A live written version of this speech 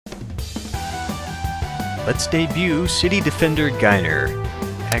Let's debut City Defender Guyner.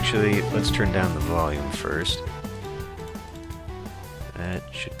 Actually, let's turn down the volume first. That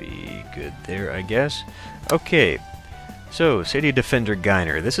should be good there, I guess. Okay, so City Defender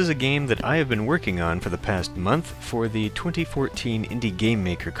Guyner. This is a game that I have been working on for the past month for the 2014 Indie Game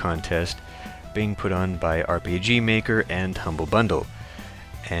Maker contest being put on by RPG Maker and Humble Bundle.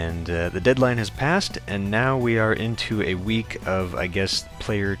 And the deadline has passed, and now we are into a week of, I guess,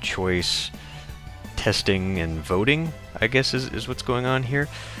 player choice testing and voting, I guess is what's going on here.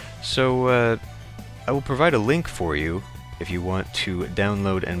 So I will provide a link for you if you want to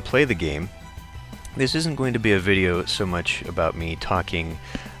download and play the game. This isn't going to be a video so much about me talking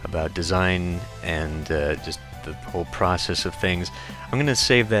about design and just the whole process of things. I'm going to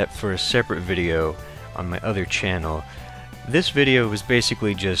save that for a separate video on my other channel. This video is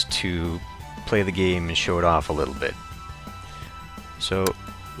basically just to play the game and show it off a little bit. So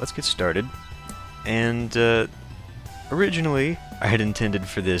let's get started. And originally I had intended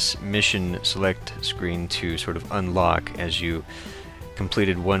for this mission select screen to sort of unlock as you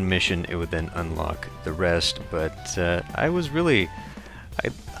completed one mission. It would then unlock the rest, but I was really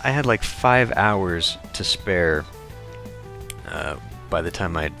I had like 5 hours to spare by the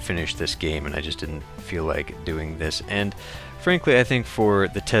time I'd finished this game, and I just didn't feel like doing this. And frankly, I think for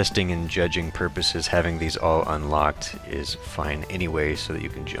the testing and judging purposes, having these all unlocked is fine anyway, so that you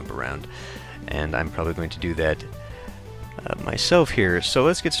can jump around. And I'm probably going to do that myself here. So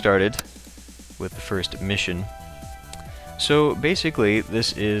let's get started with the first mission. So basically,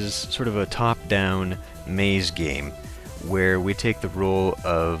 this is sort of a top-down maze game where we take the role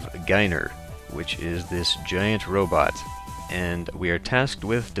of Guyner, which is this giant robot, and we are tasked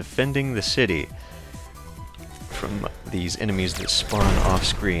with defending the city from these enemies that spawn off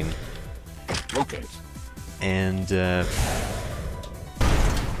screen. Okay. And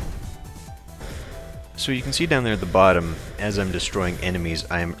so you can see down there at the bottom, as I'm destroying enemies,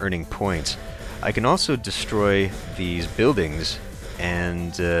 I am earning points. I can also destroy these buildings,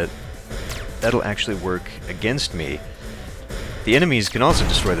 and that'll actually work against me. The enemies can also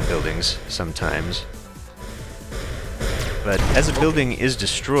destroy the buildings sometimes, but as a building is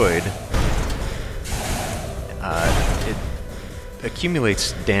destroyed, it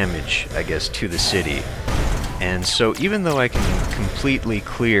accumulates damage, I guess, to the city. And so even though I can completely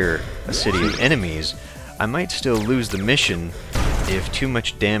clear a city of enemies, I might still lose the mission if too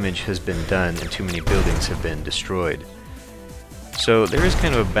much damage has been done and too many buildings have been destroyed. So there is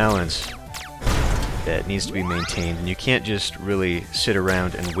kind of a balance that needs to be maintained, and you can't just really sit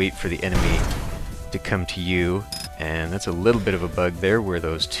around and wait for the enemy to come to you, and that's a little bit of a bug there where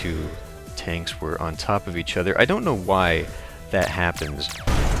those two tanks were on top of each other. I don't know why that happens.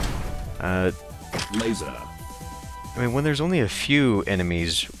 Laser. I mean, when there's only a few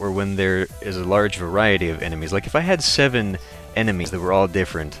enemies, or when there is a large variety of enemies, like if I had 7 enemies that were all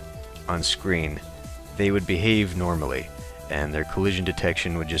different on screen, they would behave normally, and their collision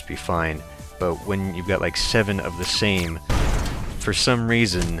detection would just be fine. But when you've got like 7 of the same, for some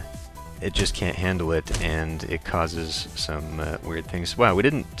reason, it just can't handle it, and it causes some weird things. Wow, we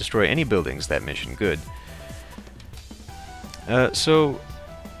didn't destroy any buildings that mission. Good. So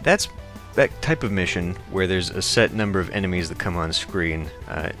that's that type of mission where there's a set number of enemies that come on screen.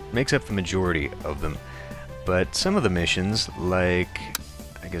 It makes up the majority of them. But some of the missions, like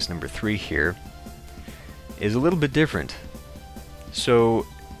I guess number 3 here, is a little bit different. So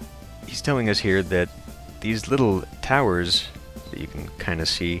he's telling us here that these little towers that you can kind of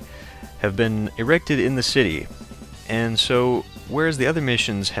see have been erected in the city. And so whereas the other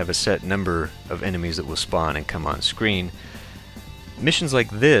missions have a set number of enemies that will spawn and come on screen, missions like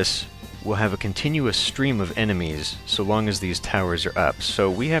this will have a continuous stream of enemies so long as these towers are up. So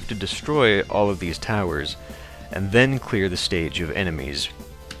we have to destroy all of these towers and then clear the stage of enemies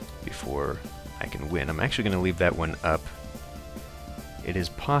before I can win. I'm actually going to leave that one up. It is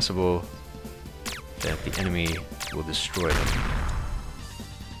possible that the enemy will destroy them.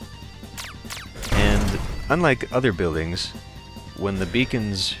 And unlike other buildings, when the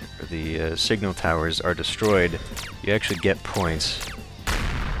beacons or the signal towers are destroyed, you actually get points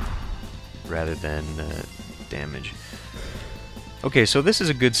rather than damage. Okay, so this is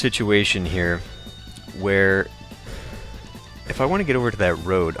a good situation here where if I want to get over to that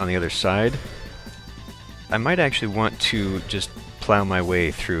road on the other side, I might actually want to just plow my way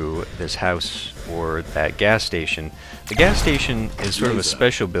through this house or that gas station. The gas station is sort of a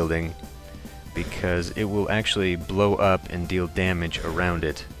special building because it will actually blow up and deal damage around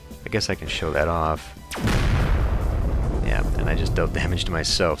it. I guess I can show that off. Yeah, and I just dealt damage to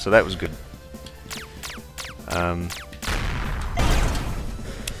myself, so that was good. And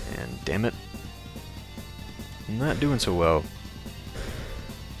damn it. not doing so well.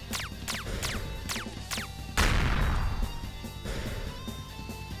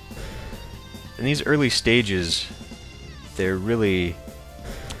 In these early stages, they're really...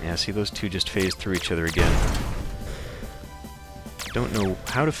 Yeah, see, those two just phased through each other again. Don't know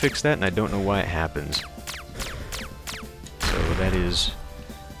how to fix that, and I don't know why it happens. So that is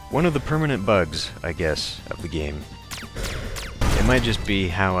one of the permanent bugs, I guess, of the game. It might just be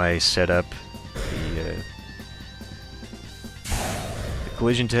how I set up the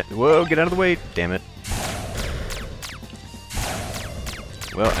collision whoa, get out of the way! Damn it.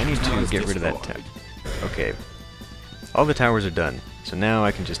 Well, I need to get rid of that tower. Okay. All the towers are done. So now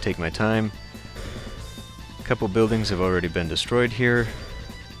I can just take my time. A couple buildings have already been destroyed here.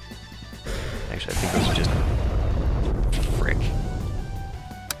 Actually, I think those are just... frick.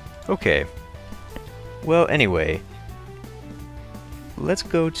 Okay. Well, anyway. Let's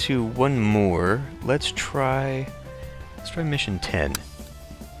go to one more. Let's try mission 10.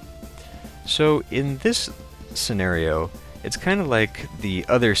 So, in this scenario, it's kind of like the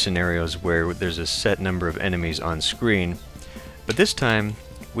other scenarios where there's a set number of enemies on screen, but this time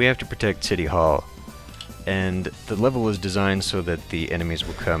we have to protect City Hall, and the level is designed so that the enemies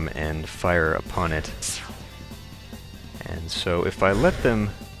will come and fire upon it. And so if I let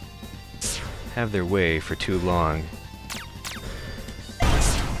them have their way for too long...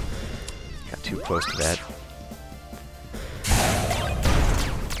 Got too close to that.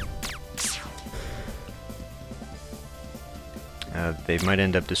 They might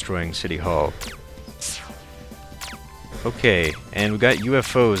end up destroying City Hall. Okay, and we got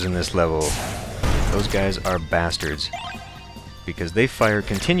UFOs in this level. Those guys are bastards, because they fire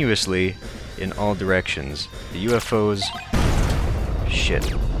continuously in all directions. The UFOs... Shit.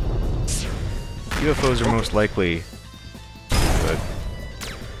 UFOs are most likely to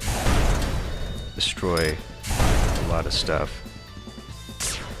destroy a lot of stuff.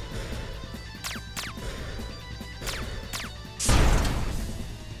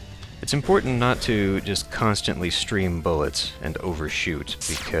 It's important not to just constantly stream bullets and overshoot,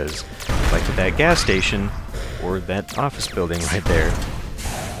 because, like at that gas station, or that office building right there,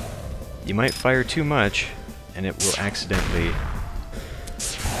 you might fire too much, and it will accidentally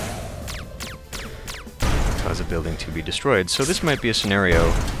cause a building to be destroyed. So this might be a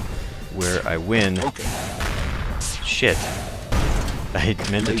scenario where I win. Shit. I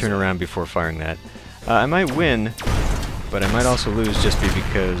meant to turn around before firing that. I might win, but I might also lose just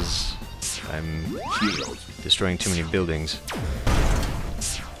because I'm destroying too many buildings.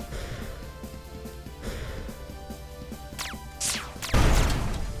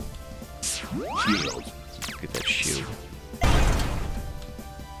 Get that shield.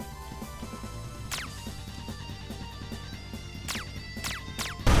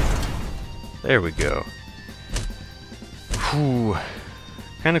 There we go. Whew.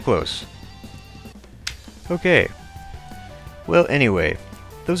 Kinda close. Okay. Well, anyway,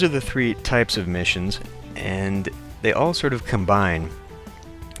 those are the three types of missions, and they all sort of combine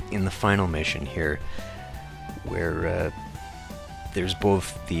in the final mission here, where there's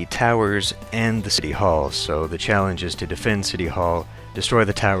both the towers and the City Hall. So the challenge is to defend City Hall, destroy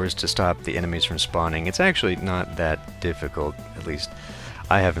the towers to stop the enemies from spawning. It's actually not that difficult, at least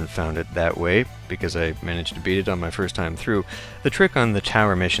I haven't found it that way, because I managed to beat it on my first time through. The trick on the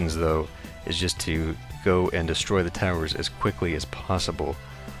tower missions, though, is just to go and destroy the towers as quickly as possible.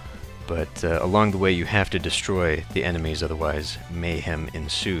 But along the way you have to destroy the enemies, otherwise mayhem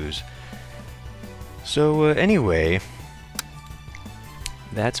ensues. So anyway,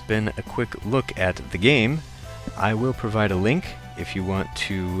 that's been a quick look at the game. I will provide a link if you want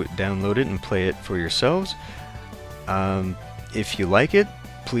to download it and play it for yourselves. If you like it,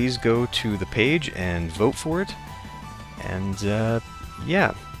 please go to the page and vote for it. And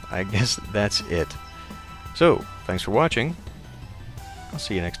yeah, I guess that's it. So, thanks for watching. I'll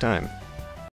see you next time.